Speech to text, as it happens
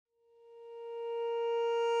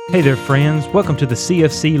Hey there, friends. Welcome to the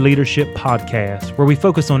CFC Leadership Podcast, where we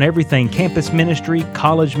focus on everything campus ministry,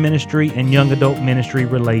 college ministry, and young adult ministry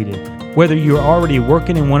related. Whether you're already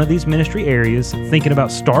working in one of these ministry areas, thinking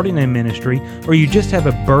about starting in ministry, or you just have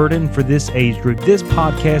a burden for this age group, this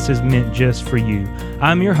podcast is meant just for you.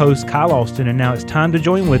 I'm your host, Kyle Austin, and now it's time to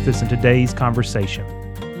join with us in today's conversation.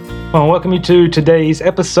 Well, welcome you to today's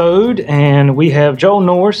episode, and we have Joel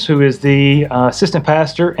Norris, who is the assistant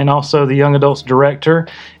pastor and also the young adults director,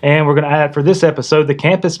 and we're going to add for this episode the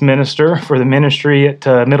campus minister for the ministry at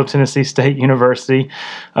Middle Tennessee State University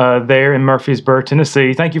there in Murfreesboro,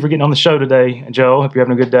 Tennessee. Thank you for getting on the show today, Joel. Hope you're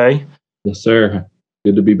having a good day. Yes, sir.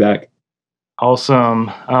 Good to be back.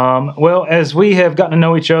 Awesome. Well, as we have gotten to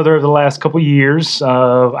know each other over the last couple of years,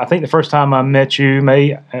 I think the first time I met you,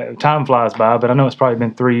 time flies by, but I know it's probably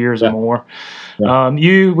been 3 years or more. Yeah.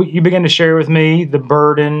 You began to share with me the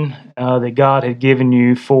burden that God had given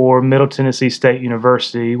you for Middle Tennessee State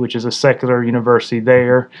University, which is a secular university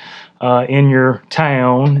there in your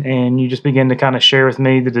town, and you just began to kind of share with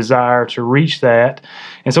me the desire to reach that.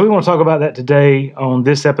 And so we want to talk about that today on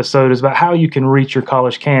this episode, is about how you can reach your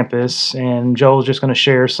college campus. And Joel's just going to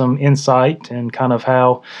share some insight and kind of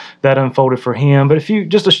how that unfolded for him. But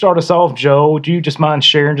just to start us off, Joel, would you just mind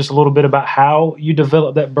sharing just a little bit about how you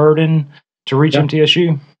developed that burden to reach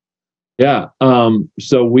MTSU? Yeah.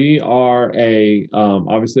 So we are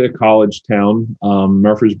obviously a college town,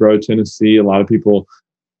 Murfreesboro, Tennessee. A lot of people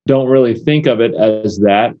don't really think of it as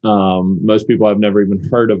that. Most people have never even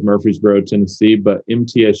heard of Murfreesboro, Tennessee, but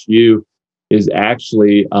MTSU is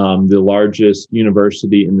actually the largest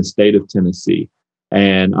university in the state of Tennessee.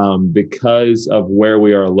 And because of where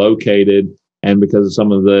we are located and because of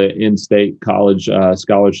some of the in-state college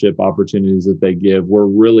scholarship opportunities that they give, we're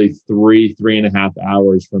really 3.5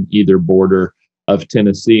 hours from either border of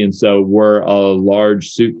Tennessee. And so we're a large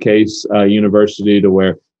suitcase university to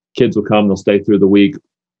where kids will come, they'll stay through the week,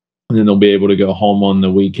 and then they'll be able to go home on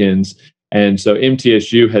the weekends. And so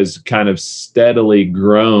MTSU has kind of steadily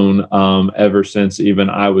grown ever since even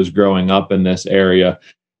I was growing up in this area.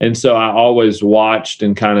 And so I always watched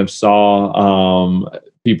and kind of saw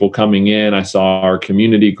people coming in. I saw our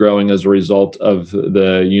community growing as a result of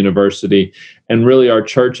the university. And really, our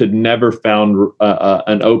church had never found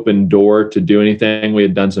an open door to do anything. We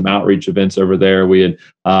had done some outreach events over there. We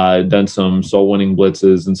had done some soul winning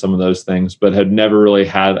blitzes and some of those things, but had never really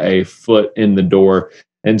had a foot in the door.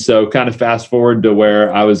 And so kind of fast forward to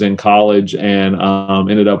where I was in college and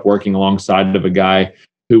ended up working alongside of a guy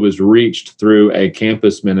who was reached through a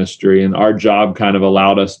campus ministry. And our job kind of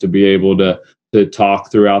allowed us to be able to talk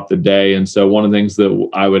throughout the day. And so one of the things that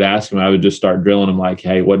I would ask him, I would just start drilling him like,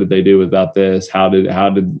 hey, what did they do about this? How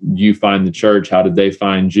did you find the church? How did they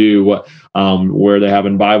find you? What, where are they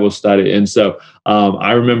having Bible study? And so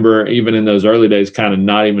I remember even in those early days, kind of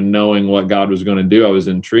not even knowing what God was going to do. I was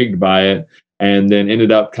intrigued by it, and then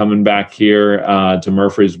ended up coming back here to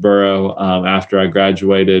Murfreesboro after I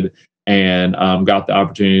graduated, and got the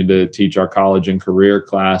opportunity to teach our college and career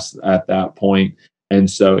class at that point. And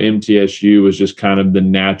so MTSU was just kind of the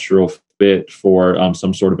natural fit for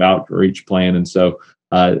some sort of outreach plan. And so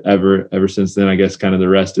ever since then, I guess kind of the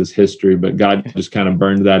rest is history. But God just kind of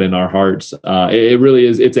burned that in our hearts. It really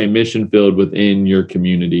is. It's a mission field within your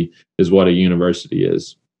community is what a university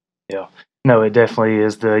is. Yeah. No, it definitely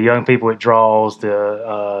is. The young people it draws,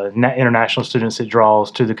 the international students it draws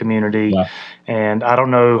to the community, and I don't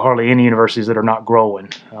know hardly any universities that are not growing,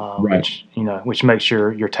 which makes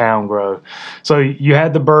your town grow. So you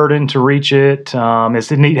had the burden to reach it. It's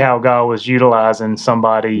neat how God was utilizing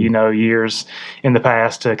somebody, years in the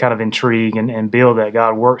past to kind of intrigue and build that.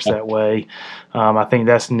 God works that way. I think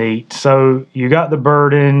that's neat. So you got the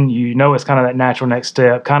burden, it's kind of that natural next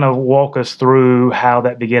step. Kind of walk us through how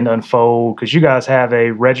that began to unfold, because you guys have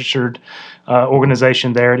a registered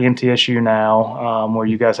organization there at MTSU now, where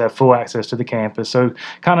you guys have full access to the campus. So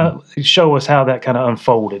kind of show us how that kind of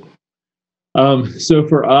unfolded. So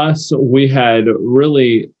for us, we had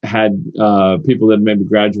really had people that maybe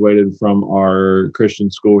graduated from our Christian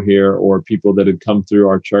school here, or people that had come through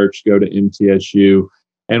our church go to MTSU.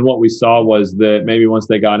 And what we saw was that maybe once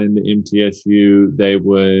they got into MTSU, they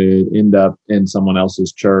would end up in someone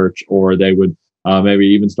else's church, or they would maybe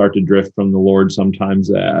even start to drift from the Lord. Sometimes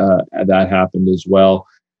that happened as well.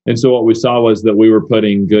 And so what we saw was that we were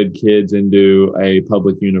putting good kids into a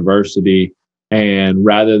public university, and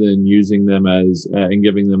rather than using them as and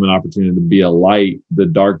giving them an opportunity to be a light, the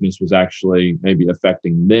darkness was actually maybe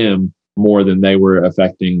affecting them more than they were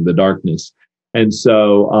affecting the darkness. And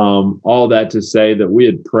so all that to say that we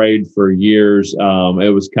had prayed for years.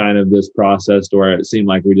 It was kind of this process where it seemed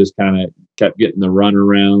like we just kind of kept getting the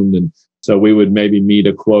runaround. And so we would maybe meet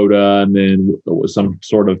a quota, and then some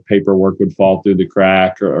sort of paperwork would fall through the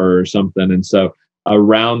crack or something. And so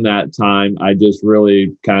around that time, I just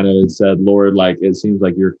really kind of said, Lord, like, it seems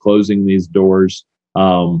like you're closing these doors.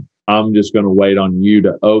 I'm just going to wait on you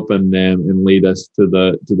to open them and lead us to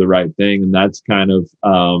the right thing. And that's kind of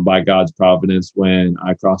by God's providence when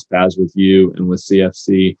I crossed paths with you and with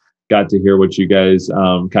CFC, got to hear what you guys,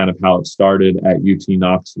 kind of how it started at UT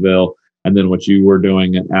Knoxville, and then what you were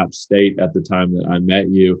doing at App State at the time that I met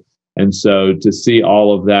you. And so to see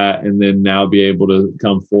all of that and then now be able to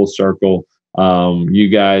come full circle, you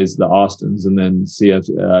guys, the Austins, and then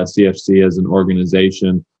CFC as an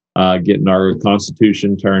organization, getting our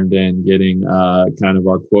constitution turned in, getting kind of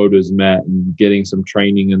our quotas met, and getting some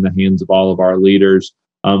training in the hands of all of our leaders.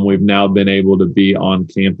 We've now been able to be on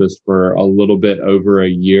campus for a little bit over a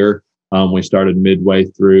year. We started midway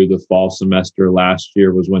through the fall semester last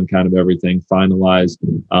year was when kind of everything finalized.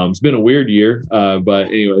 It's been a weird year, but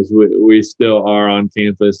anyways, we still are on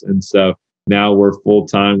campus. And so now we're full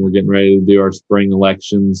time. We're getting ready to do our spring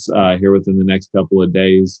elections here within the next couple of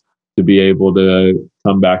days to be able to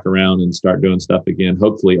come back around and start doing stuff again,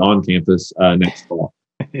 hopefully on campus next fall.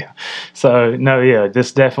 Yeah. So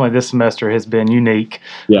this semester has been unique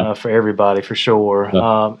for everybody for sure.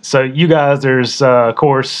 Yeah. So you guys, there's of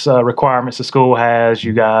course requirements the school has.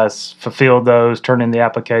 You guys fulfilled those, turned in the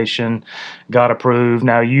application, got approved.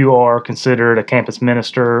 Now you are considered a campus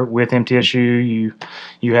minister with MTSU.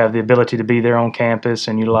 You have the ability to be there on campus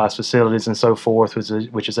and utilize facilities and so forth,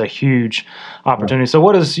 which is a huge opportunity. So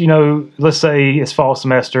what is, let's say it's fall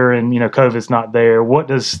semester and COVID's not there. What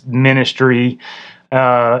does ministry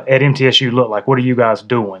at MTSU look like? What are you guys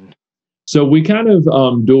doing? So we kind of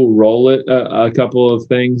dual role it a couple of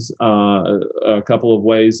things, a couple of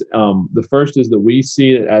ways. The first is that we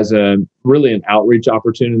see it as really an outreach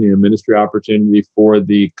opportunity, a ministry opportunity for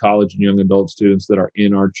the college and young adult students that are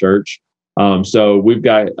in our church. So we've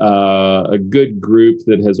got a good group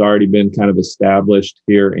that has already been kind of established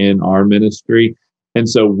here in our ministry. And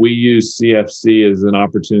so we use CFC as an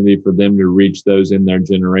opportunity for them to reach those in their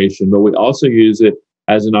generation. But we also use it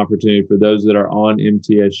as an opportunity for those that are on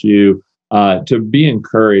MTSU to be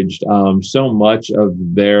encouraged. So much of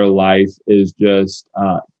their life is just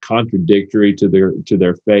contradictory to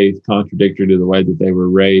their faith, contradictory to the way that they were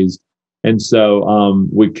raised. And so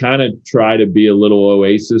we kind of try to be a little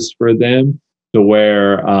oasis for them to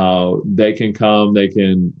where they can come, they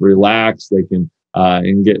can relax, they can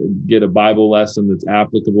and get a Bible lesson that's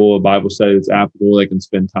applicable, a Bible study that's applicable. They can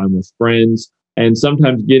spend time with friends, and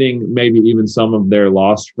sometimes getting maybe even some of their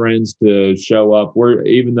lost friends to show up.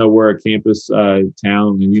 Even though we're a campus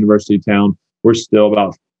town, a university town, we're still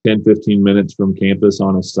about 10, 15 minutes from campus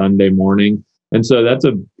on a Sunday morning. And so that's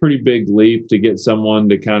a pretty big leap to get someone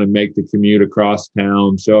to kind of make the commute across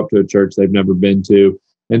town, show up to a church they've never been to.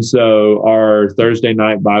 And so our Thursday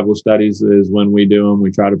night Bible studies is when we do them.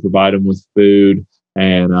 We try to provide them with food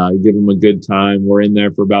and give them a good time. We're in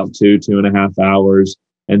there for about 2.5 hours.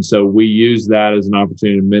 And so we use that as an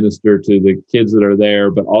opportunity to minister to the kids that are there,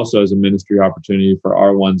 but also as a ministry opportunity for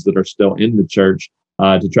our ones that are still in the church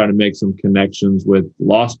to try to make some connections with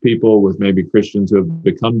lost people, with maybe Christians who have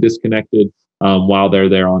become disconnected while they're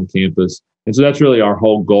there on campus. And so that's really our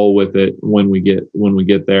whole goal with it when we get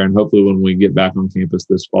there. And hopefully when we get back on campus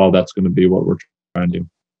this fall, that's going to be what we're trying to do.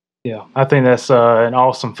 Yeah, I think that's an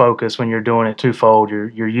awesome focus when you're doing it twofold.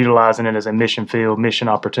 You're utilizing it as a mission field, mission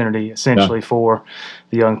opportunity, essentially for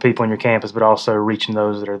the young people on your campus, but also reaching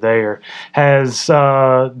those that are there. Has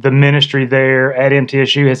the ministry there at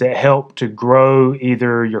MTSU, has it helped to grow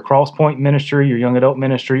either your Crosspoint ministry, your young adult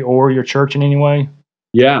ministry, or your church in any way?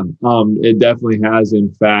 Yeah, it definitely has.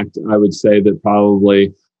 In fact, I would say that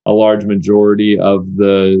probably a large majority of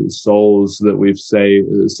the souls that we've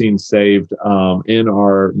seen saved in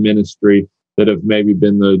our ministry that have maybe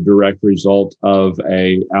been the direct result of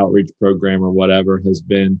a outreach program or whatever has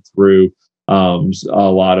been through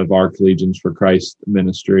a lot of our Collegians for Christ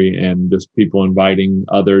ministry, and just people inviting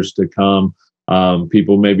others to come,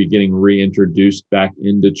 people maybe getting reintroduced back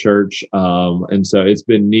into church. And so it's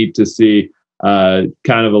been neat to see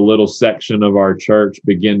kind of a little section of our church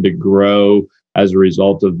begin to grow as a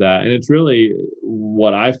result of that. And it's really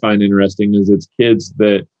what I find interesting is it's kids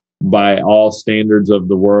that by all standards of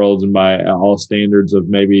the world and by all standards of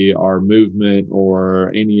maybe our movement or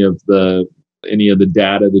any of the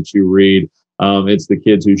data that you read, it's the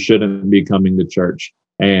kids who shouldn't be coming to church.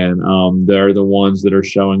 And they're the ones that are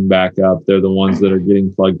showing back up. They're the ones that are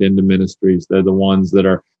getting plugged into ministries. They're the ones that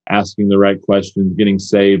are asking the right questions, getting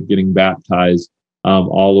saved, getting baptized.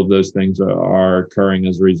 All of those things are occurring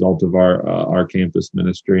as a result of our campus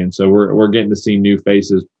ministry. And so we're getting to see new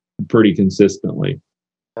faces pretty consistently.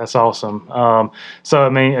 That's awesome. So, I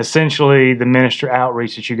mean, essentially, the ministry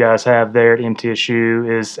outreach that you guys have there at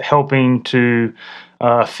MTSU is helping to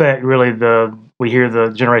affect really we hear the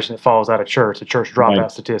generation that falls out of church, the church dropout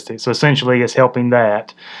Right. statistics. So, essentially, it's helping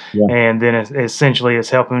that. Yeah. And then essentially, it's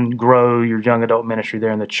helping grow your young adult ministry there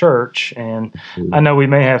in the church. And I know we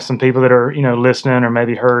may have some people that are, listening or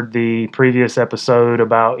maybe heard the previous episode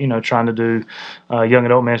about, trying to do young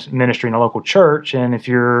adult ministry in a local church. And if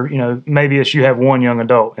you're, maybe it's you have one young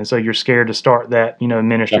adult, and so you're scared to start that,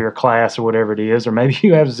 ministry Yeah. or class or whatever it is, or maybe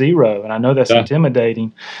you have zero. And I know that's Yeah.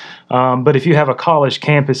 intimidating. But if you have a college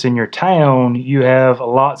campus in your town, you have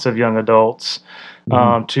lots of young adults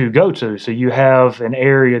to go to. So you have an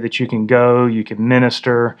area that you can go, you can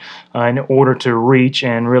minister in order to reach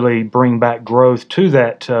and really bring back growth to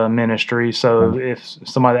that ministry. So if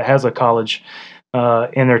somebody that has a college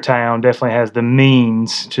in their town definitely has the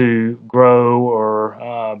means to grow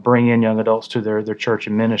or bring in young adults to their church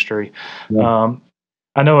and ministry. Yeah.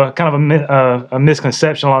 I know a kind of a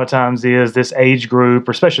misconception a lot of times is this age group,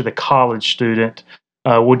 or especially the college student,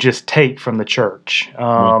 will just take from the church.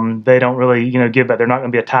 They don't really, give back. They're not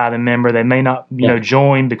going to be a tithing member. They may not,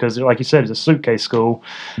 join because, like you said, it's a suitcase school.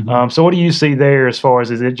 So what do you see there as far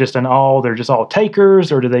as, is it just they're just all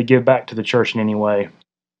takers, or do they give back to the church in any way?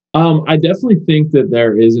 I definitely think that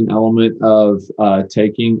there is an element of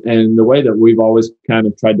taking, and the way that we've always kind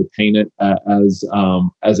of tried to paint it as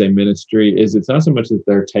a ministry is it's not so much that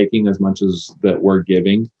they're taking as much as that we're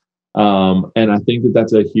giving, and I think that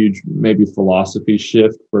that's a huge maybe philosophy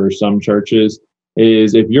shift for some churches.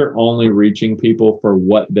 Is if you're only reaching people for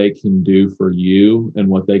what they can do for you and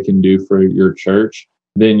what they can do for your church,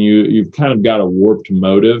 then you've kind of got a warped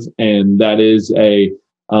motive, and that is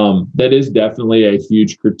definitely a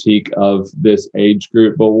huge critique of this age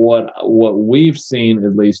group. But what we've seen,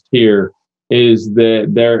 at least here, is that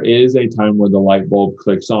there is a time where the light bulb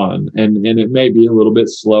clicks on, and it may be a little bit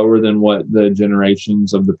slower than what the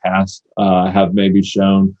generations of the past have maybe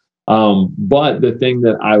shown. But the thing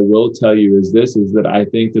that I will tell you is that I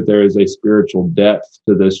think that there is a spiritual depth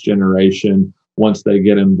to this generation once they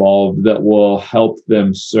get involved that will help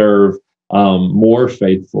them serve more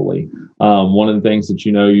faithfully. One of the things that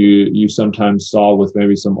you sometimes saw with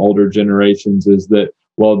maybe some older generations is that,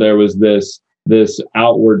 well, there was this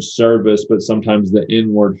outward service, but sometimes the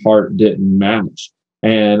inward heart didn't match.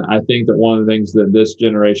 And I think that one of the things that this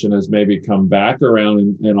generation has maybe come back around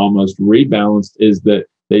and almost rebalanced is that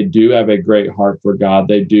they do have a great heart for God.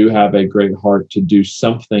 They do have a great heart to do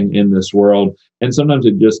something in this world. And sometimes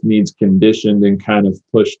it just needs conditioned and kind of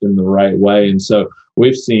pushed in the right way. And so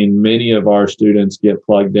we've seen many of our students get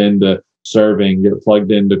plugged into serving, get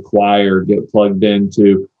plugged into choir, get plugged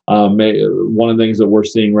into one of the things that we're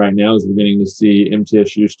seeing right now is we're beginning to see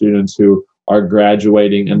MTSU students who are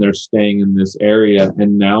graduating and they're staying in this area.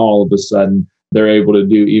 And now all of a sudden, they're able to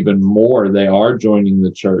do even more. They are joining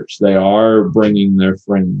the church. They are bringing their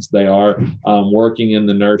friends. They are working in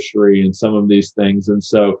the nursery and some of these things. And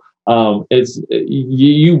so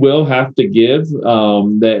you will have to give.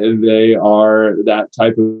 That they are that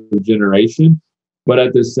type of generation. But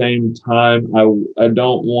at the same time, I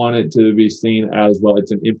don't want it to be seen as, well,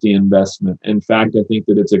 it's an empty investment. In fact, I think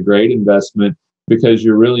that it's a great investment because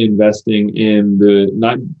you're really investing in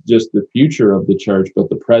not just the future of the church, but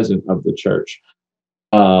the present of the church.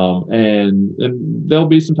 And there'll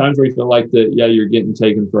be some times where you feel like that, yeah, you're getting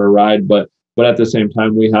taken for a ride, but at the same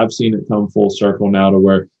time, we have seen it come full circle now to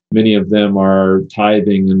where many of them are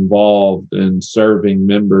tithing, involved, and serving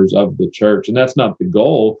members of the church. And that's not the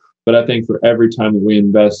goal, but I think for every time that we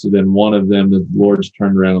invested in one of them, the Lord's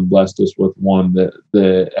turned around and blessed us with one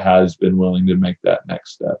that has been willing to make that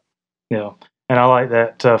next step. Yeah. And I like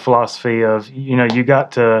that philosophy of, you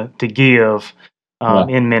got to give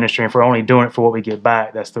in ministry. And if we're only doing it for what we get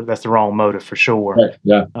back, that's the wrong motive for sure. Right.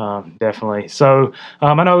 Yeah. Definitely. So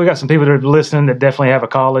I know we got some people that are listening that definitely have a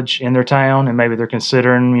college in their town, and maybe they're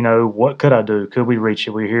considering, what could I do? Could we reach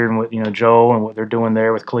it? We're hearing what, Joel and what they're doing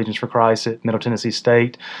there with Collegians for Christ at Middle Tennessee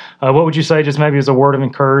State. What would you say, just maybe as a word of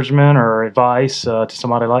encouragement or advice to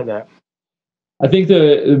somebody like that? I think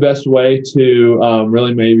the best way to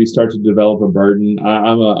really maybe start to develop a burden.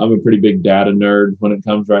 I'm a pretty big data nerd when it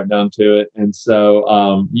comes right down to it, and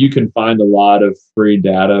so you can find a lot of free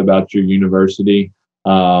data about your university.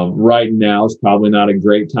 Right now is probably not a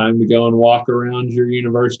great time to go and walk around your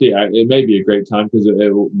university. It may be a great time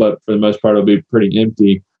but for the most part, it'll be pretty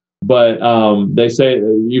empty. But they say,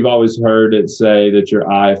 you've always heard it say that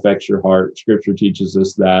your eye affects your heart. Scripture teaches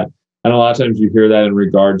us that. And a lot of times you hear that in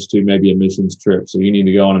regards to maybe a missions trip. So you need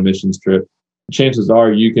to go on a missions trip. Chances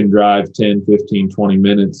are you can drive 10, 15, 20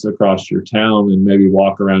 minutes across your town and maybe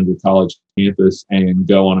walk around your college campus and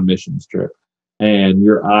go on a missions trip. And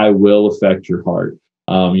your eye will affect your heart.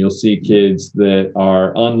 You'll see kids that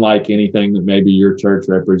are unlike anything that maybe your church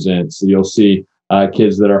represents. So you'll see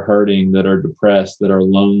kids that are hurting, that are depressed, that are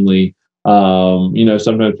lonely.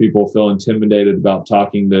 Sometimes people feel intimidated about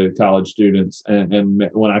talking to college students. And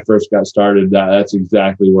when I first got started, that's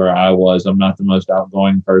exactly where I was. I'm not the most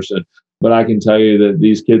outgoing person, but I can tell you that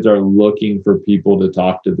these kids are looking for people to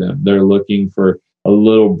talk to them. They're looking for a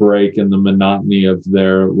little break in the monotony of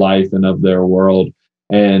their life and of their world.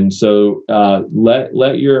 And so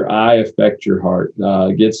let your eye affect your heart.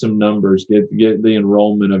 Get some numbers. Get the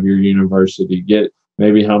enrollment of your university. Get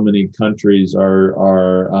maybe how many countries are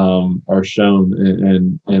shown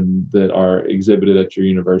and that are exhibited at your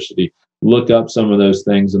university. Look up some of those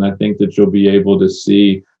things, and I think that you'll be able to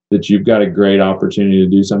see that you've got a great opportunity to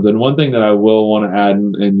do something. One thing that I will want to add,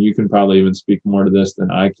 and you can probably even speak more to this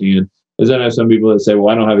than I can, is I know some people that say, well,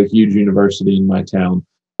 I don't have a huge university in my town.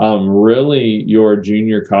 Really, your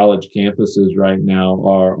junior college campuses right now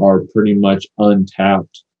are pretty much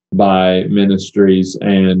untapped by ministries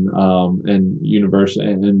and university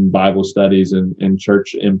and Bible studies and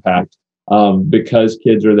church impact. Because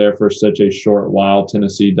kids are there for such a short while,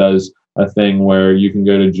 Tennessee does a thing where you can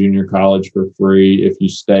go to junior college for free if you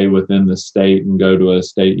stay within the state and go to a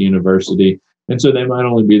state university. And so they might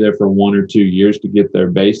only be there for 1 or 2 years to get their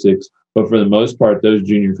basics. But for the most part, those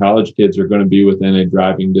junior college kids are going to be within a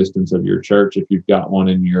driving distance of your church if you've got one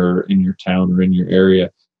in your town or in your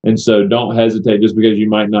area. And so don't hesitate just because you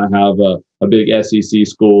might not have a big SEC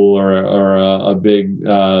school or a big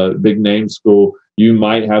name school. You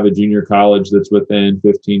might have a junior college that's within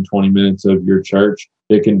 15, 20 minutes of your church.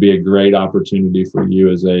 It can be a great opportunity for you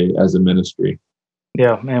as a ministry.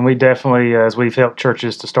 Yeah, and we definitely, as we've helped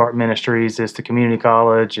churches to start ministries, it's the community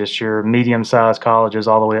college, it's your medium-sized colleges,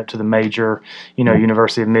 all the way up to the major,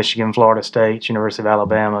 University of Michigan, Florida State, University of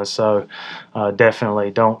Alabama. So definitely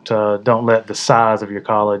don't let the size of your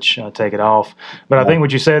college take it off. But I think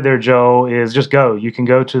what you said there, Joel, is just go. You can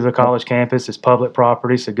go to the college campus. It's public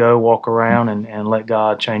property, so go walk around and let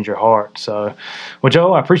God change your heart. So, well,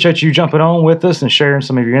 Joel, I appreciate you jumping on with us and sharing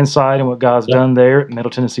some of your insight and what God's done there at Middle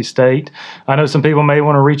Tennessee State. I know some people may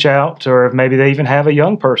want to reach out, or maybe they even have a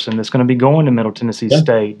young person that's going to be going to Middle Tennessee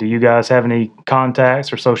State. Do you guys have any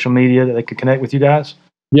contacts or social media that they could connect with you guys?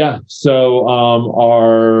 Yeah. So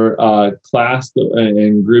our class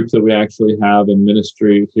and group that we actually have in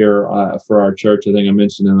ministry here for our church, I think I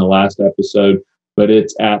mentioned in the last episode, but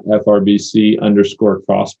it's at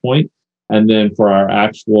FRBC_Crosspoint. And then for our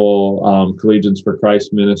actual Collegians for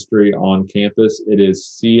Christ ministry on campus, it is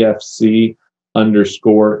CFC_MTSU.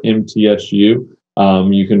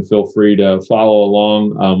 You can feel free to follow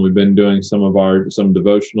along. We've been doing some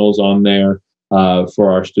devotionals on there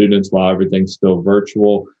for our students while everything's still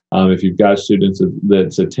virtual. If you've got students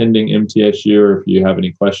that's attending MTSU, or if you have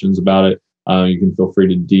any questions about it, you can feel free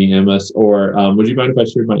to DM us. Or would you mind if I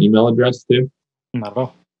shared my email address too? Not at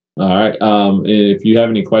all. All right. And if you have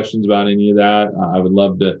any questions about any of that, I would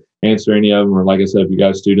love to answer any of them. Or like I said, if you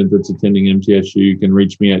got a student that's attending MTSU, you can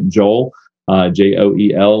reach me at Joel.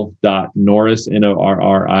 Joel.Norris, Norris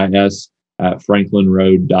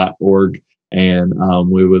 @franklinroad.org. And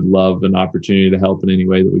we would love an opportunity to help in any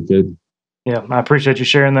way that we could. Yeah, I appreciate you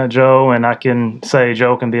sharing that, Joe. And I can say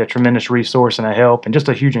Joe can be a tremendous resource and a help and just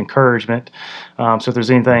a huge encouragement. So if there's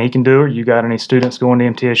anything he can do, or you got any students going to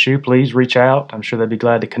MTSU, please reach out. I'm sure they'd be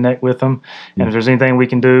glad to connect with them. And if there's anything we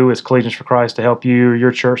can do as Collegians for Christ to help you or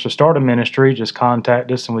your church to start a ministry, just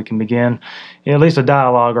contact us and we can begin at least a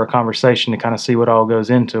dialogue or a conversation to kind of see what all goes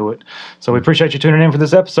into it. So we appreciate you tuning in for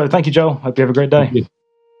this episode. Thank you, Joe. Hope you have a great day.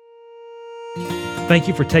 Thank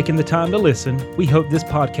you for taking the time to listen. We hope this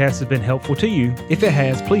podcast has been helpful to you. If it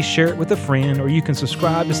has, please share it with a friend, or you can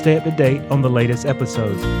subscribe to stay up to date on the latest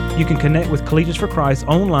episodes. You can connect with Collegians for Christ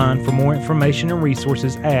online for more information and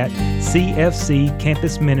resources at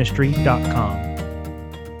cfccampusministry.com.